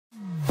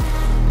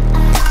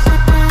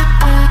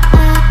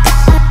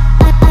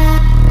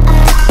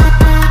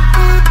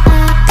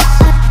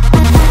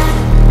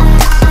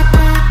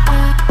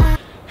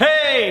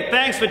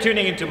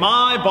tuning into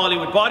my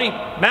Bollywood body.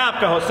 मैं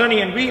आपका host Sunny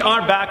and we are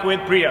back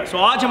with Priya. So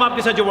आज हम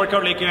आपके साथ जो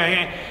workout लेके आए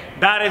हैं,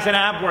 that is an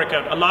ab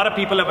workout. A lot of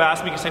people have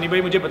asked me कि सनी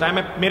भाई मुझे बताएं,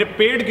 मैं मेरे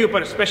पेट के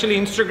ऊपर, especially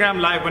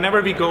Instagram live,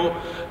 whenever we go,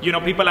 you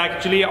know, people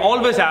actually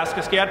always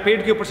ask us कि यार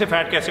पेट के ऊपर से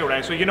fat कैसे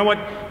उड़ाएं? So you know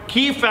what?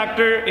 Key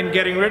factor in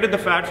getting rid of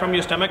the fat from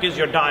your stomach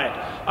is your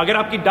diet.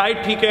 अगर आपकी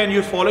diet ठीक है and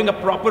you're following a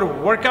proper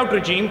workout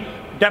regime,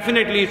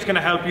 definitely it's can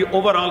help you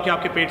overall कि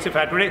आपके पेट से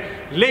fat उड़े।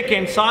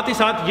 लेकिन साथ ही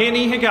साथ ये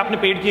नहीं है कि आपने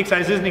पेट की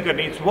एक्सरसाइजेज नहीं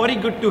करनी। It's very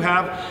good to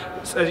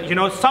have you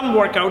know some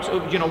workouts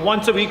you know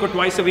once a week और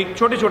ट्वाइस अ वीक,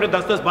 छोटे छोटे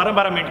 10-10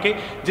 12-12 मिनट के,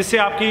 जिससे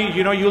आपकी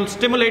you know you'll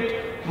stimulate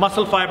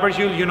muscle fibres,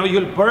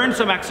 you'll burn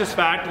some excess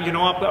fat, you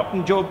know, आप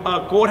जो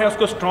core है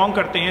उसको स्ट्रॉन्ग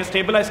करते हैं,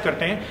 स्टेबलाइज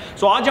करते हैं।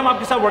 सो आज हम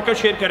आपके साथ वर्कआउट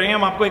शेयर कर रहे हैं।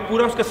 हम आपको एक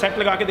पूरा उसका सेट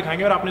लगा के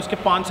दिखाएंगे और आपने उसके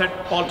 5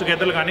 सेट ऑल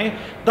टुगेदर लगाने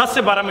हैं। 10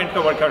 से 12 मिनट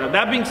का वर्कआउट है।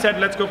 That being said,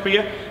 let's go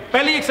प्रिया।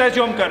 पहली एक्सरसाइज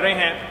जो हम कर रहे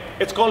हैं,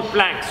 इट्स कॉल्ड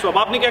प्लैंक। सो अब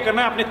आपने क्या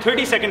करना है, आपने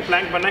 30 सेकंड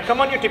प्लैंक बनना है।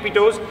 Come on your टिपी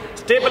toes,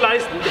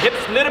 stabilise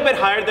हिप्स little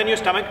bit higher than your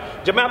stomach.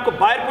 जब मैं आपको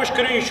बाहर पुश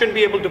करूं, you should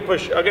be able to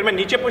push. अगर मैं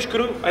नीचे पुश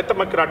करूं, तो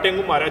मैं कराटे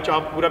को मारा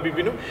चाप पूरा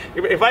बीबी नु।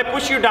 If I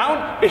push you down,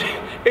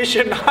 it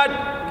should not,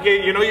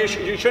 you know,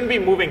 you shouldn't be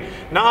moving.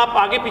 ना आप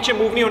आगे पीछे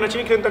मूव नहीं होना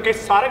चाहिए, क्योंकि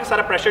सारा का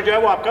सारा प्रेशर जो है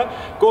वो आपका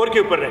कोर के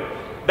ऊपर रहे।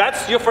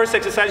 That's your first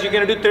exercise. You're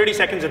going to do 30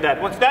 seconds of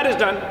that. Once that is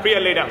done, Priya,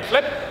 lay down.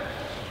 Flip.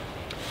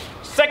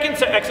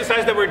 Second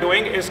exercise that we're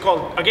doing is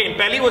called, again,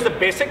 pehli was the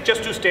basic,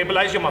 just to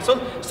stabilize your muscle.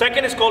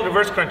 Second is called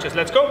reverse crunches.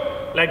 Let's go.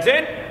 Legs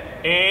in.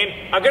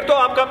 And अगर तो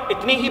आपका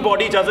इतनी ही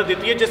body इजाजत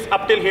देती है, just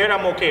up till here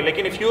I'm okay.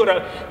 लेकिन if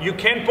you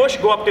can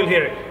push, go up till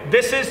here.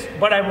 This is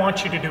what I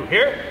want you to do.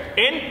 Here,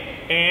 in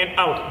and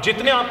out.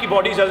 जितने आपकी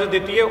बॉडी इजाजत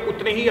देती है,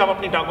 उतने ही आप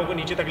अपनी टांगों को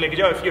नीचे तक लेके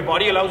जाओ. If your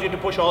body allows you to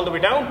push all the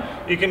way down,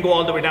 you can go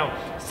all the way down.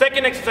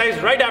 Second exercise,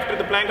 right after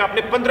the plank,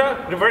 आपने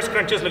 15 reverse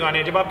crunches लगाने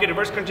हैं. जब आपके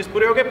reverse crunches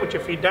पूरे हो गए, put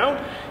your feet down,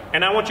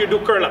 and I want you to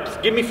do curl ups.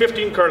 Give me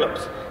 15 curl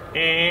ups.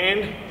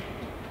 And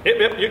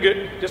yep, you're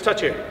good. Just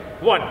touch here.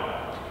 1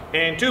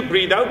 and 2,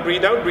 breathe out,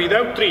 breathe out, breathe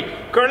out. 3.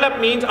 Curl up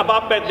means अब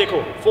आप पैर देखो.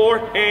 4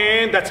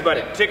 and that's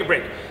about it. Take a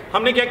break.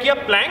 हमने क्या किया?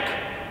 Plank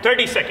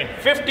 30 seconds.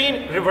 15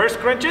 reverse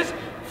crunches,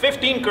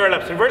 15 curl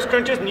ups. Reverse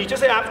crunches नीचे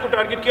से abs को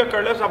target किया,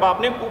 curl ups अब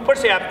आपने ऊपर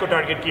से abs को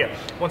target किया.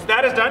 Once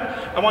that is done,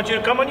 I want you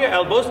to come on your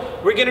elbows.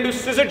 We're going to do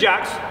scissor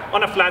jacks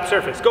on a flat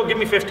surface. Go,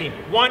 give me 15.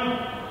 1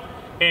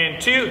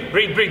 and 2,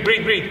 breathe, breathe,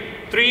 breathe, breathe.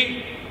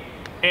 3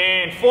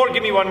 and 4,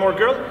 give me one more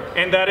girl,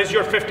 and that is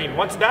your 15.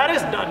 Once that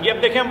is done, ये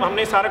अब देखें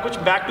हमने सारा कुछ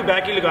back to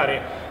back ही लगा रहे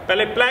हैं।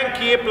 पहले प्लैंक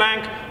किए,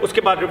 प्लैंक,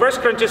 उसके बाद रिवर्स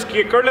क्रंचेस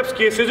किए, कर्ल अप्स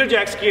किए, सिजर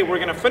जैक्स किए।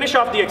 We're gonna finish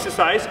off the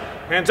exercise.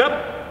 Hands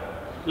up,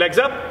 legs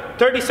up,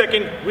 30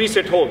 second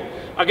reset hold.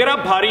 अगर आप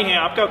भारी हैं,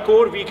 आपका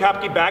कोर वीक है,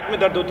 आपकी बैक में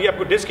दर्द होती है,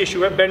 आपको डिस्क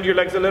इशू है, bend your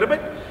legs a little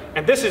bit,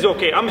 and this is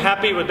okay. I'm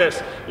happy with this.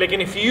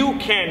 लेकिन if you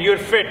can,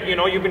 you're fit, you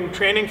know, you've been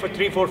training for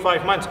 3, 4,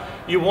 5 months,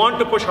 you want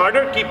to push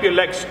harder, keep your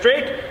legs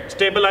straight,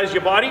 stabilize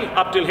your body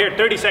up till here,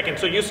 30 seconds.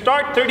 So you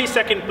start 30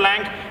 second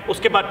plank,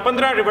 उसके बाद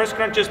 15 reverse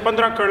crunches,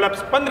 15 curl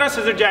ups, 15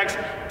 scissor jacks,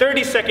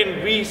 30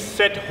 second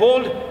reset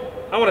hold.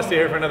 I want to stay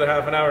here for another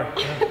half an hour.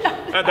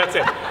 That's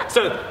it.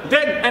 So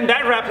then, and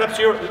that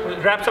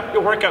wraps up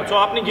your workout. So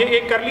आपने ये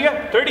एक कर लिया,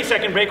 30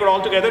 second break, or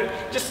all together,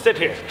 just sit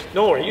here.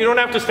 Don't worry, you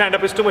don't have to stand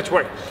up, it's too much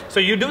work.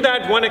 So you do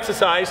that one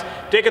exercise,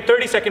 take a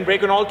 30 second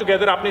break, and all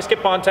together आपने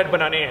इसके 5 set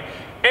बनाने हैं.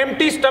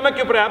 Empty stomach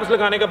के ऊपर abs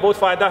लगाने का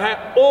बहुत फायदा है.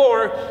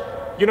 Or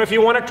you know, if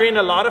you want to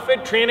train a lot of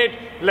it, train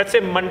it, let's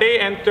say Monday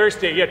and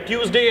Thursday, yeah,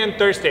 Tuesday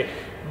and Thursday.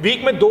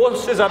 Week में 2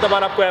 से ज़्यादा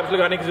बार आपको एप्स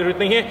लगाने की जरूरत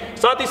नहीं है।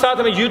 साथ ही साथ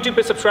हमें YouTube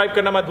पे सब्सक्राइब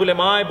करना मत भूलें,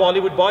 My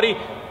Bollywood Body.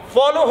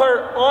 Follow her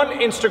on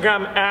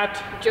Instagram at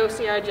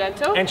JOSIE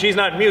ARGENTO. And she's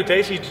not mute,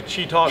 eh?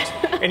 She talks.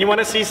 And you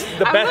want to see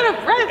the best. I'm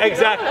gonna breath,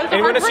 exactly. And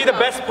you want to see the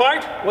best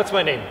part? What's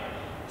my name?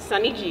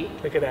 Sunny G.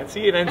 Look at that.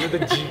 See, it ends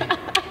with a G.